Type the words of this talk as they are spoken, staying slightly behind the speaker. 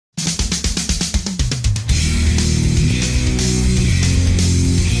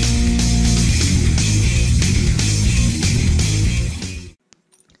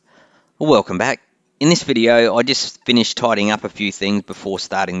Well, welcome back. In this video, I just finished tidying up a few things before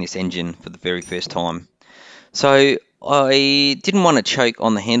starting this engine for the very first time. So I didn't want to choke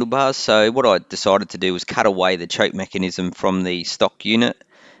on the handlebars, so what I decided to do was cut away the choke mechanism from the stock unit,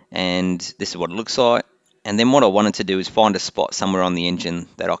 and this is what it looks like. And then what I wanted to do is find a spot somewhere on the engine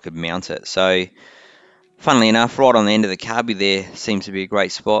that I could mount it. So funnily enough, right on the end of the carby there seems to be a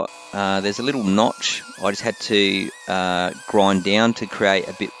great spot. There's a little notch I just had to grind down to create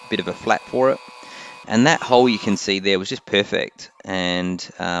a bit of a flap for it. And that hole you can see there was just perfect. And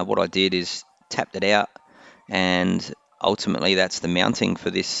what I did is tapped it out, and ultimately that's the mounting for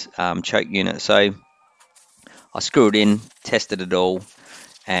this choke unit. So I screwed in, tested it all,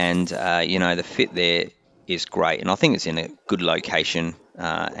 and you know, the fit there is great. And I think it's in a good location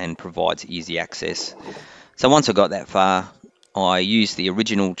and provides easy access. So once I got that far, I used the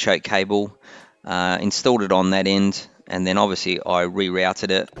original choke cable, installed it on that end, and then obviously I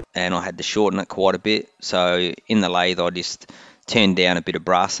rerouted it, and I had to shorten it quite a bit. So in the lathe, I just turned down a bit of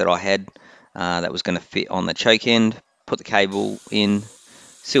brass that I had that was going to fit on the choke end, put the cable in,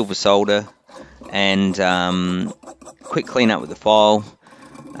 silver solder, and quick clean up with the file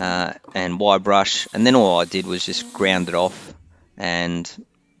and wire brush, and then all I did was just ground it off, and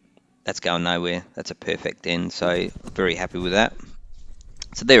that's going nowhere. That's a perfect end, so very happy with that.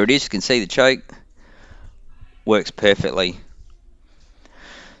 So there it is, you can see the choke works perfectly.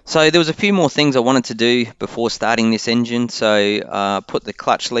 So there was a few more things I wanted to do before starting this engine. So put the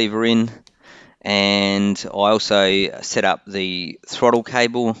clutch lever in, and I also set up the throttle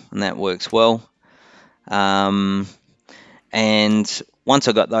cable, and that works well. And once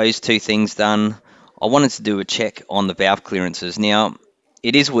I got those two things done, I wanted to do a check on the valve clearances. Now,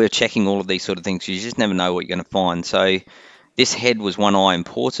 it is worth checking all of these sort of things. You just never know what you're going to find. So this head was one I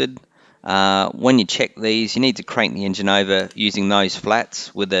imported. When you check these, you need to crank the engine over using those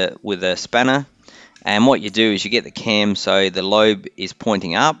flats with a spanner. And what you do is you get the cam so the lobe is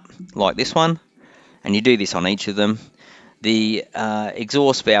pointing up, like this one, and you do this on each of them. The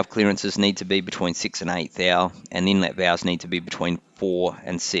exhaust valve clearances need to be between 6 and 8 thou, and the inlet valves need to be between 4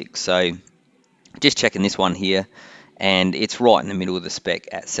 and 6. So just checking this one here, and it's right in the middle of the spec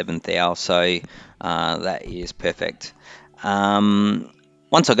at 7 thou, so that is perfect.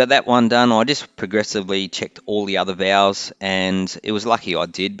 Once I got that one done, I just progressively checked all the other valves, and it was lucky I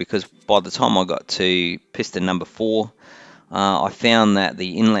did, because by the time I got to piston number 4, I found that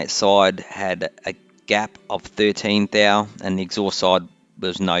the inlet side had a gap of 13 thou, and the exhaust side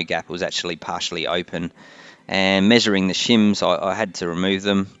was no gap, it was actually partially open. And measuring the shims, I had to remove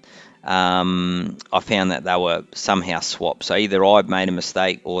them. I found that they were somehow swapped, so either I'd made a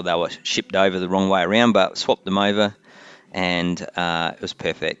mistake or they were shipped over the wrong way around, but swapped them over, and it was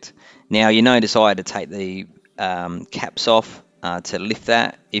perfect. Now you notice I had to take the caps off to lift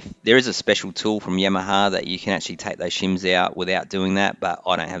that. If there is a special tool from Yamaha that you can actually take those shims out without doing that, but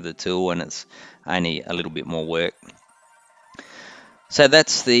I don't have the tool, and it's only a little bit more work. So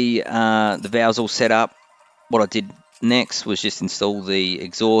that's the valves all set up. What I did next was just install the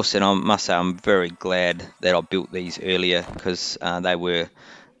exhaust, and I must say I'm very glad that I built these earlier, because they were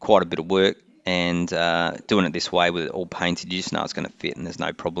quite a bit of work, and doing it this way with it all painted, you just know it's going to fit and there's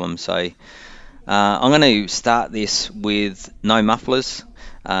no problem. So I'm going to start this with no mufflers,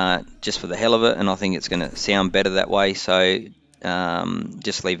 just for the hell of it, and I think it's going to sound better that way, so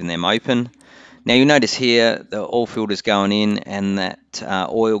just leaving them open. Now you notice here the oil filter's going in, and that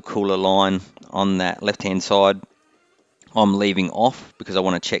oil cooler line on that left hand side I'm leaving off, because I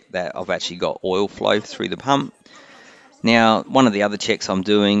want to check that I've actually got oil flow through the pump. Now, one of the other checks I'm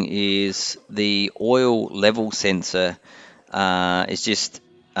doing is the oil level sensor is just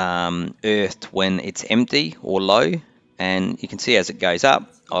earthed when it's empty or low, and you can see as it goes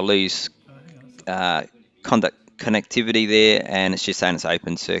up, I lose connectivity there, and it's just saying it's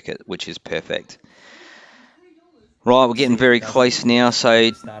open circuit, which is perfect. Right, we're getting very close now, so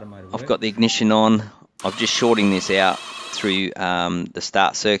I've got the ignition on. I'm just shorting this out through the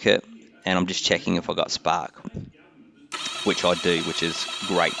start circuit, and I'm just checking if I got spark, which I do, which is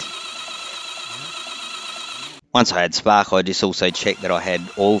great. Once I had spark, I just also checked that I had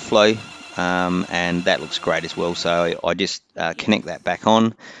oil flow, and that looks great as well, so I just connect that back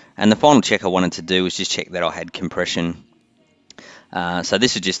on. And the final check I wanted to do was just check that I had compression. So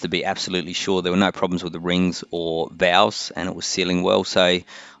this is just to be absolutely sure there were no problems with the rings or valves, and it was sealing well. So I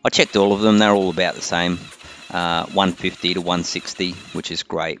checked all of them, they're all about the same, 150 to 160, which is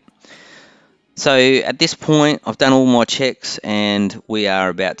great. So at this point, I've done all my checks, and we are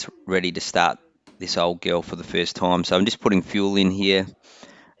about ready to start this old girl for the first time. So I'm just putting fuel in here,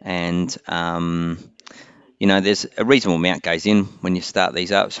 and You know, there's a reasonable amount goes in when you start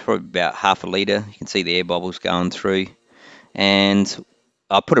these up. It's probably about half a litre. You can see the air bubbles going through. And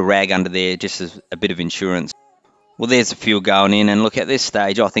I put a rag under there just as a bit of insurance. Well, there's the fuel going in, and look, at this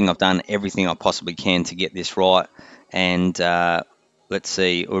stage, I think I've done everything I possibly can to get this right. And let's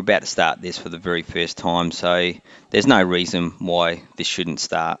see, we're about to start this for the very first time, so there's no reason why this shouldn't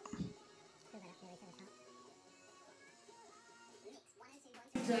start.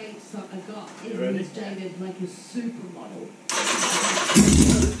 You ready? Like a supermodel.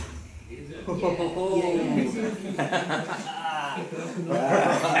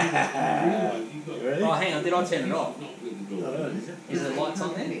 Oh, hang on, did I turn it off? Is the lights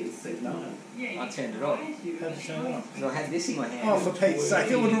on there? No. I turned it off. How'd you turn it off? Because I had this in my hand. Oh, for Pete's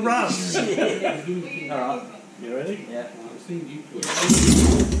sake, it would have run. Alright. You ready? Yeah.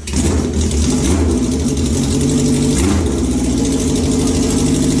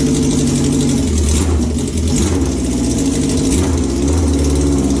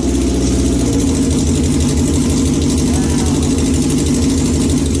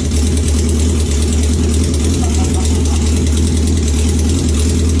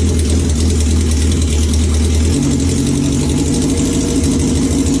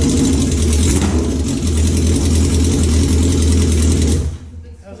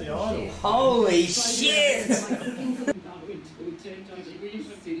 Holy shit!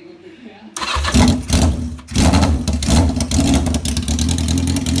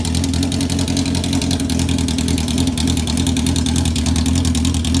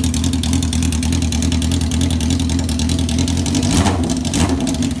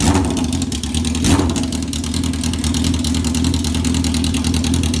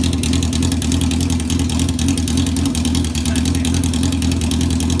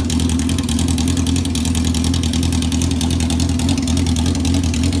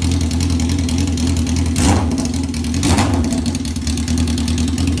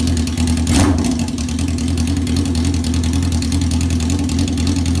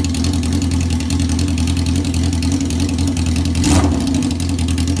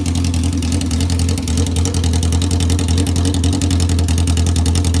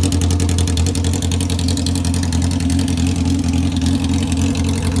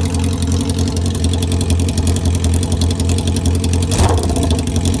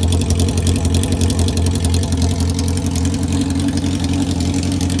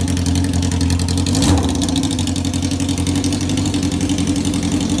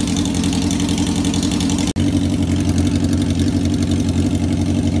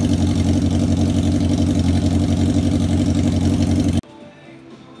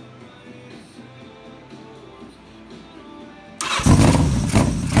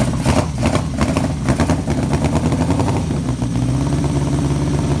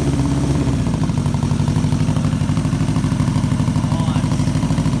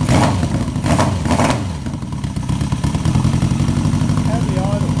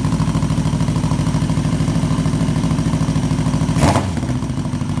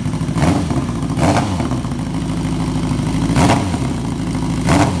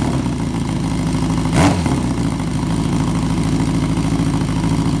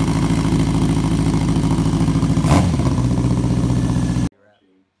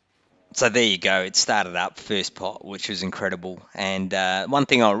 So there you go, it started up first pot, which was incredible. And one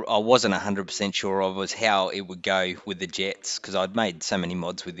thing I wasn't 100% sure of was how it would go with the jets, because I'd made so many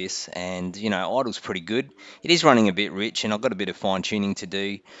mods with this, and you know, idle's pretty good. It is running a bit rich, and I've got a bit of fine tuning to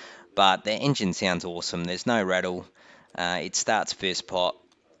do, but the engine sounds awesome. There's no rattle. It starts first pot,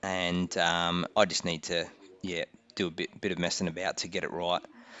 and I just need to, yeah, do a bit of messing about to get it right.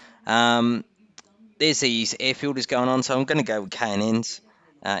 There's these air filters going on, so I'm going to go with K&N's.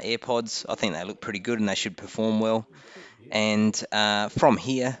 AirPods, I think they look pretty good and they should perform well. And from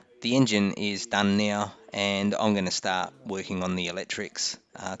here, the engine is done now, and I'm going to start working on the electrics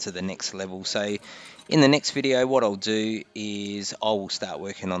to the next level. So in the next video, what I'll do is I will start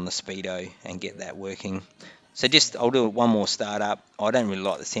working on the speedo and get that working. So I'll do one more start up. I don't really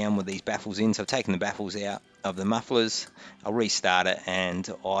like the sound with these baffles in, so I've taken the baffles out of the mufflers. I'll restart it, and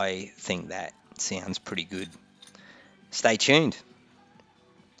I think that sounds pretty good. Stay tuned.